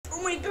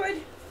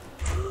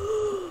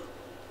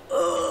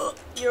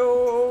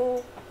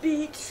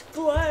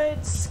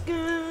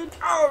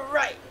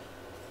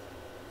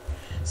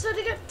So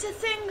to get to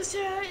things,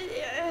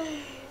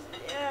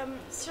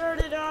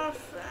 started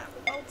off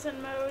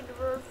Molten mode.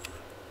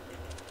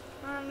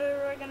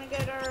 We're gonna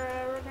get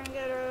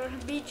our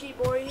beachy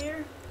boy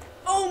here.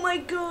 Oh my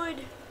god!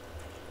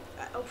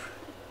 Oh,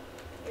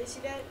 you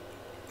see that?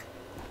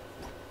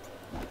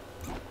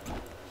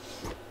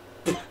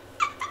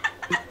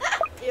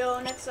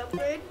 Yo, next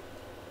upgrade.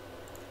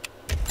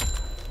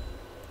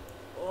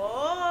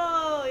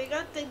 Oh, you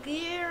got the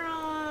gear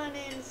on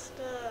and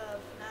stuff.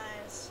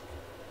 Nice.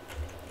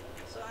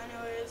 So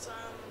anyways,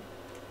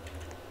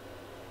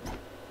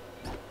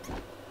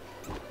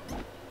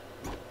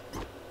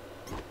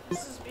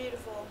 this is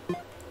beautiful.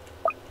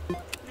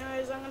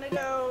 Anyways, I'm gonna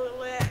go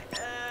let,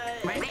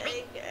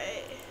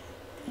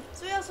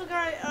 so we also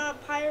got,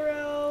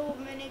 Pyro,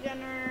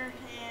 Minigunner,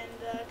 and,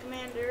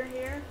 Commander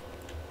here.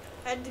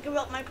 I had to give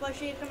up my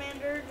plushie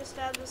Commander just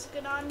to have this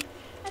skin on.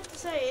 I have to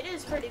say, it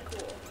is pretty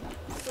cool.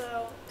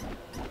 So,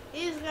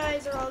 these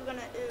guys are all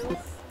gonna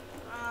oof,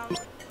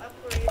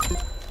 upgrade.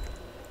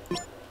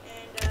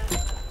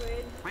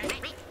 Upgrade.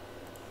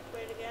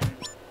 Upgrade again.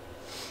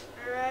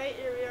 Alright,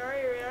 here we are.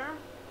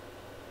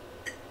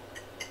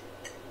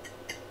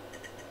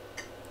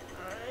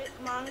 Alright,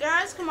 come on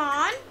guys, come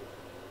on.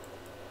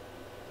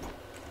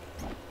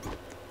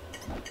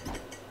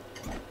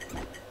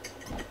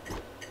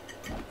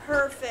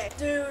 Perfect.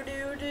 Do.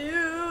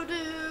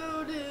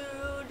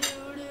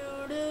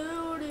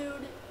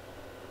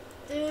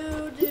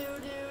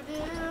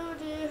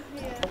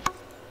 Yeah.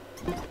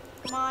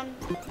 Come on.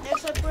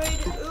 Next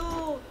upgrade.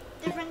 Ooh,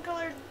 different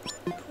colored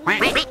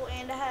pool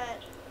and a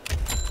hat.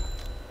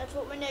 That's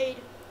what we need.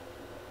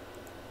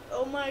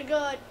 Oh my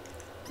god.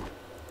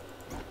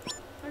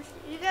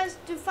 You guys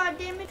do 5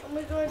 damage? Oh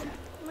my god.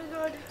 Oh my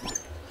god.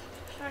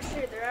 Oh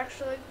shit, they're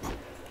actually...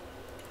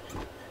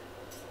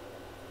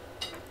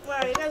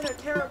 Wow, you guys are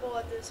terrible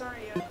at this,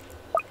 aren't you?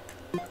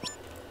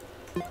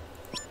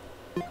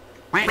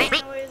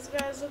 Anyways,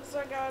 guys, looks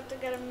like I have to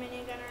get a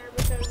minigunner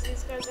because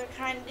these guys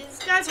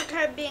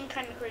are being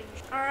kind of cringe.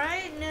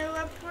 Alright, new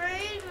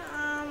upgrade.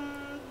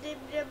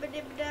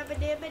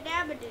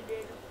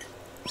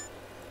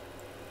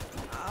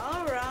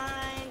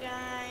 Alright,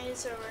 guys,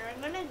 so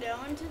we're gonna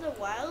go into the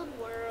wild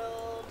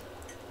world.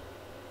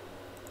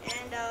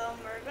 And,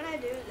 we're gonna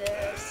do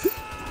this.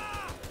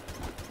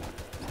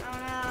 Oh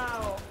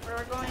no,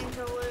 we're going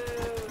to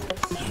lose.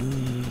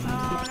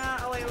 Oh no,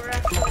 oh wait, we're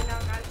actually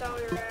not. I thought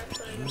we were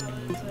actually gonna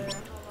lose there.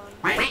 Hold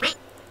on.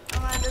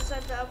 I'm gonna just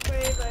have to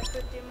upgrade like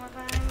 50 more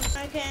times.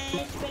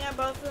 Okay, spin up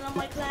both of them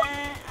like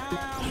that.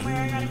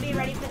 We're gonna be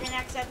ready for the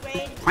next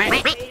upgrade.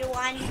 3 to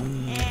 1,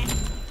 and...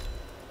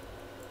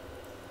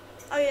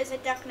 Oh yes, a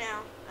duck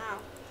now. Oh.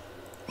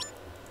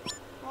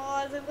 Well,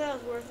 I think that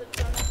was worth it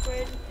for an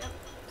upgrade. Yep.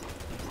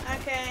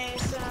 Okay,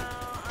 so,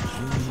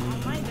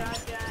 oh my god,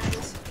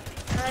 guys.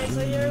 Alright,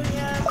 so here we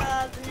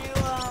have the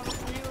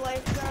new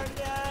lifeguard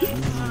guy.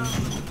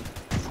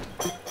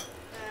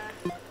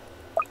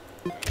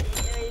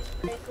 Yeah, he's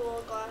pretty cool.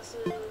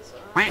 Glasses.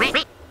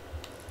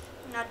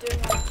 I'm not doing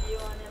a review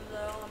on him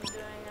though. I'm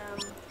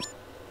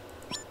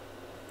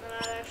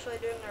not actually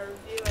doing a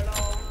review at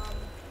all.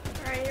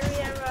 Alright, here we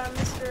have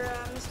Mr.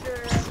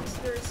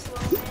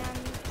 Slowman.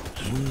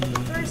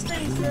 First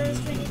things first,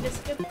 we need to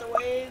skip the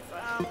wave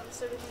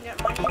so we can get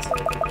money so we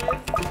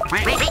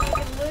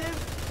can live.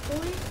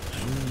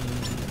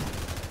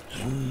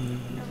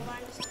 Never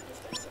mind, just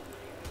spend some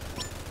money.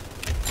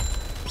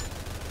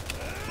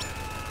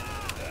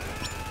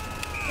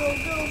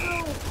 Go!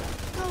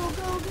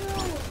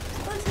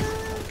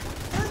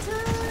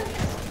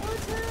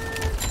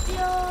 Attack!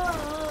 Yo!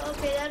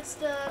 Okay, that's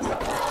the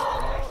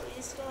level.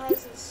 He still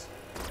has his.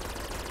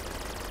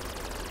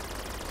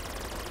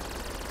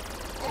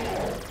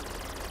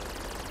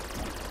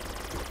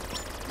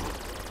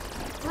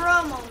 For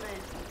a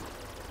moment.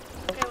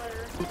 Okay,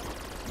 whatever.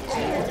 He's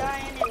gonna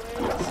die anyways.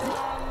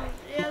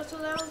 Yeah, so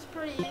that was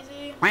pretty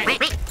easy.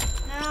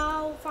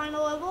 Now,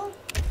 final level.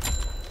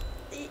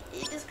 He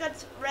just got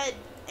red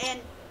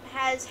and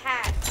has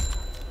hats.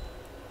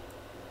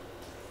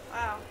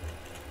 Wow.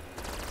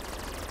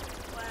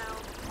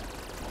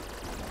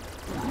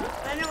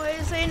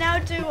 Anyways, they now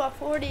do a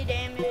 40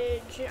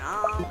 damage.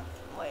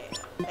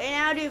 They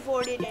now do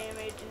 40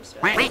 damage and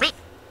stuff.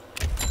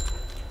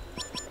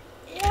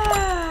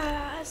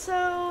 Yeah,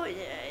 so,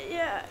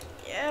 yeah.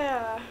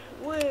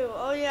 Woo.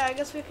 Oh yeah, I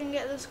guess we can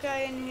get this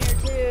guy in here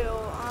too.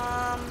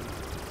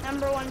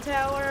 Number 1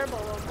 tower,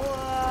 blah blah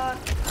blah.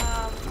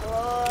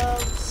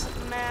 Gloves,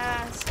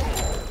 mask,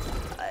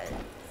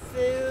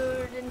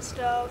 food and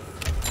stuff.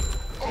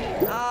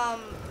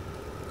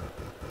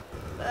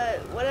 But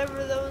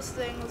whatever those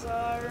things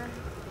are.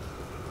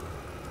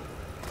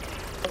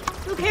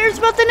 Who cares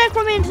about the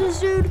necromancers,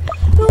 dude?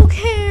 Who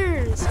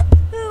cares?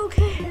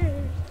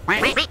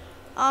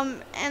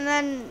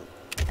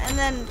 And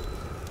then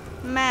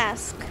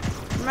mask.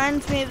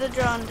 Reminds me of the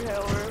John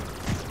Tower.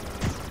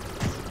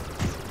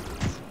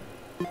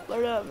 But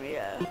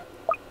yeah.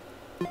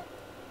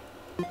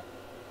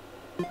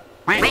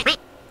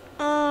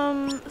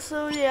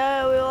 So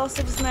yeah, we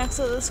also just maxed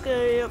out this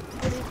guy. Yep,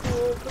 pretty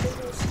cool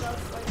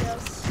stuff, I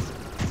guess.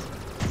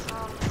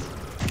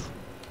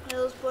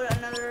 Let's put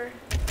another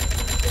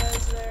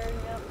guys there.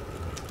 Yep.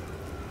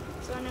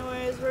 So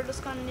anyways, we're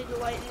just gonna need to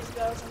light these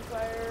guys on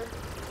fire.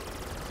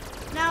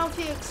 Now, if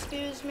you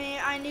excuse me,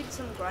 I need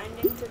some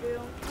grinding to do.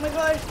 Oh my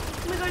god,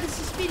 it's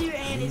the speedy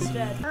and he's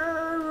dead.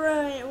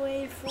 Alright,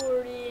 wave 40.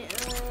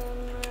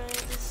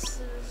 Alright,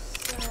 this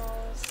is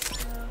all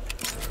stuff.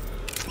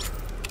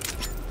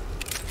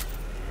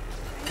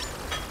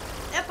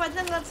 Yep, I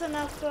think that's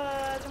enough.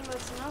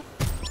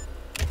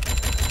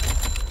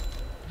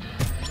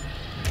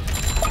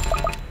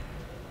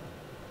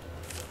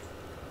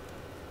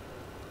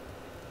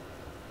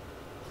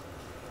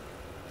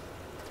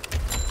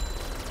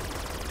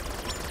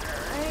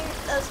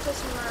 Let's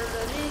just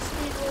murder these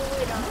people.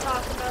 We don't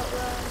talk about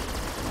them.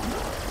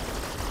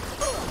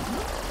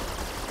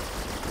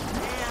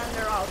 And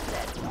they're all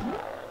dead.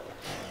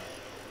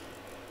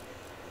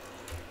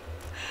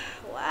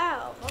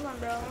 Wow. Hold on,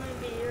 bro. Let me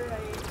be your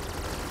height.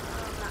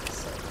 I'm not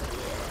so good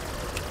yet.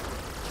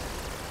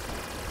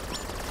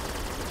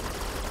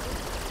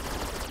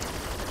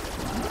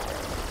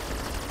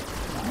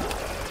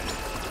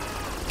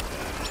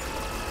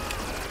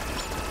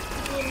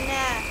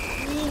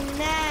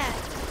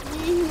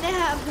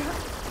 Yeah, bro.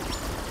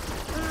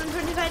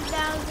 25,000.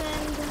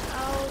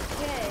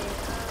 Okay.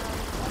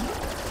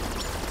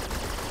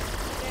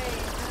 Okay.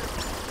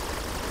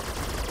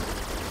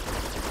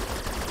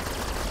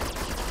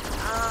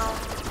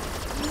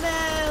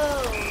 No.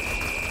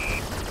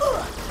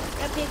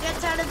 Yep, he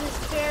gets out of his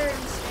chair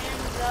and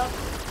stands up.